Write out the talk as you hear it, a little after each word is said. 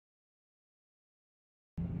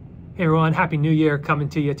Hey everyone, Happy New Year coming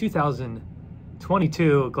to you,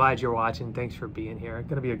 2022. Glad you're watching. Thanks for being here. It's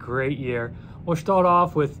going to be a great year. We'll start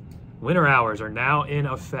off with winter hours are now in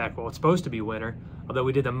effect. Well, it's supposed to be winter, although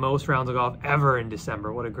we did the most rounds of golf ever in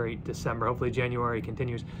December. What a great December. Hopefully January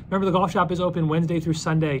continues. Remember, the golf shop is open Wednesday through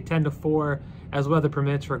Sunday, 10 to 4, as weather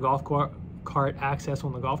permits, for golf cart access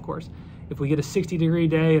on the golf course. If we get a 60-degree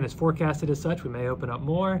day and it's forecasted as such, we may open up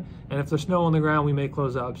more. And if there's snow on the ground, we may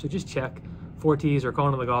close up. So just check 4Ts or call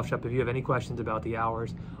into the golf shop if you have any questions about the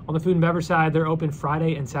hours. On the food and beverage side, they're open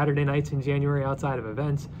Friday and Saturday nights in January outside of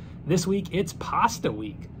events. This week, it's pasta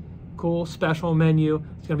week. Cool special menu.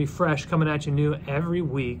 It's going to be fresh, coming at you new every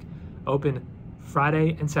week. Open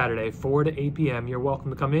Friday and Saturday, 4 to 8 p.m. You're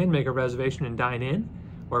welcome to come in, make a reservation, and dine in.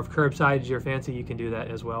 Or if curbside is your fancy, you can do that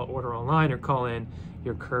as well. Order online or call in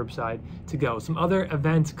your curbside to go. Some other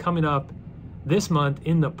events coming up this month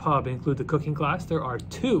in the pub include the cooking class. There are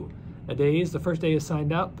 2 days. The first day is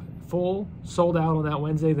signed up, full, sold out on that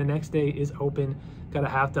Wednesday. The next day is open. Got a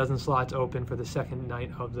half dozen slots open for the second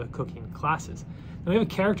night of the cooking classes. Then we have a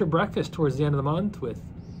character breakfast towards the end of the month with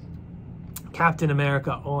Captain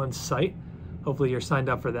America on site. Hopefully you're signed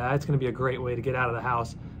up for that. It's going to be a great way to get out of the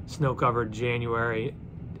house. Snow-covered January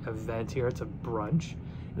event here. It's a brunch.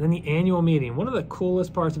 And then the annual meeting. One of the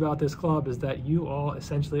coolest parts about this club is that you all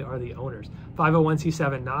essentially are the owners.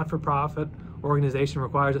 501c7 not-for-profit organization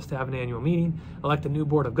requires us to have an annual meeting, elect a new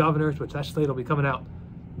board of governors, which that slate will be coming out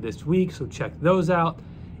this week, so check those out.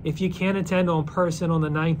 If you can't attend in person on the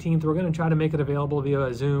 19th, we're going to try to make it available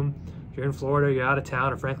via Zoom. If you're in Florida, you're out of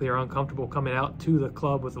town, or frankly you're uncomfortable coming out to the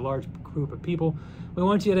club with a large group of people, we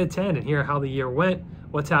want you to attend and hear how the year went,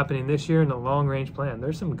 what's happening this year, and the long-range plan.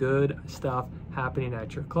 There's some good stuff happening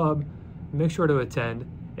at your club. Make sure to attend.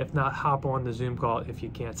 If not, hop on the Zoom call if you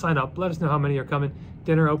can't. Sign up. Let us know how many are coming.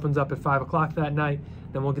 Dinner opens up at 5 o'clock that night.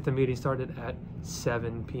 Then we'll get the meeting started at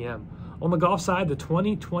 7 p.m. On the golf side, the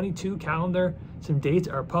 2022 calendar, some dates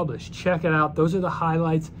are published. Check it out. Those are the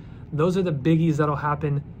highlights. Those are the biggies that'll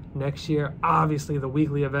happen next year. Obviously, the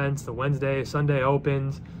weekly events, the Wednesday, Sunday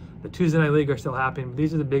Opens, the Tuesday Night League are still happening. But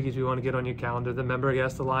these are the biggies we want to get on your calendar. The member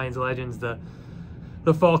guests, the Lions Legends, the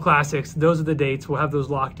Fall Classics. Those are the dates. We'll have those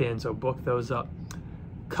locked in, so book those up.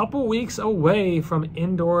 Couple weeks away from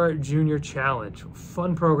Indoor Junior Challenge.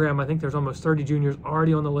 Fun program. I think there's almost 30 juniors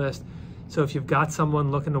already on the list. So if you've got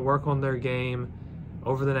someone looking to work on their game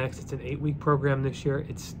over the next, it's an 8-week program this year.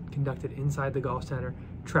 It's conducted inside the golf center.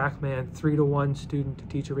 TrackMan, 3-to-1 student to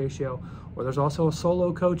teacher ratio, or there's also a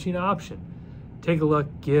solo coaching option. Take a look,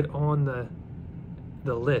 get on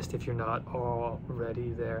the list if you're not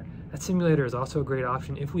already there. That simulator is also a great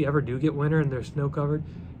option. If we ever do get winter and there's snow covered,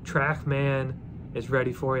 TrackMan is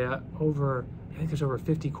ready for you. I think there's over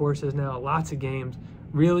 50 courses now, lots of games,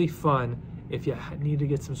 really fun. If you need to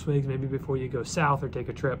get some swings, maybe before you go south or take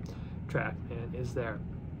a trip, TrackMan is there.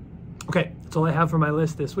 Okay, that's all I have for my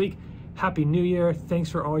list this week. Happy New Year. Thanks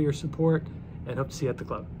for all your support, and hope to see you at the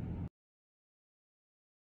club.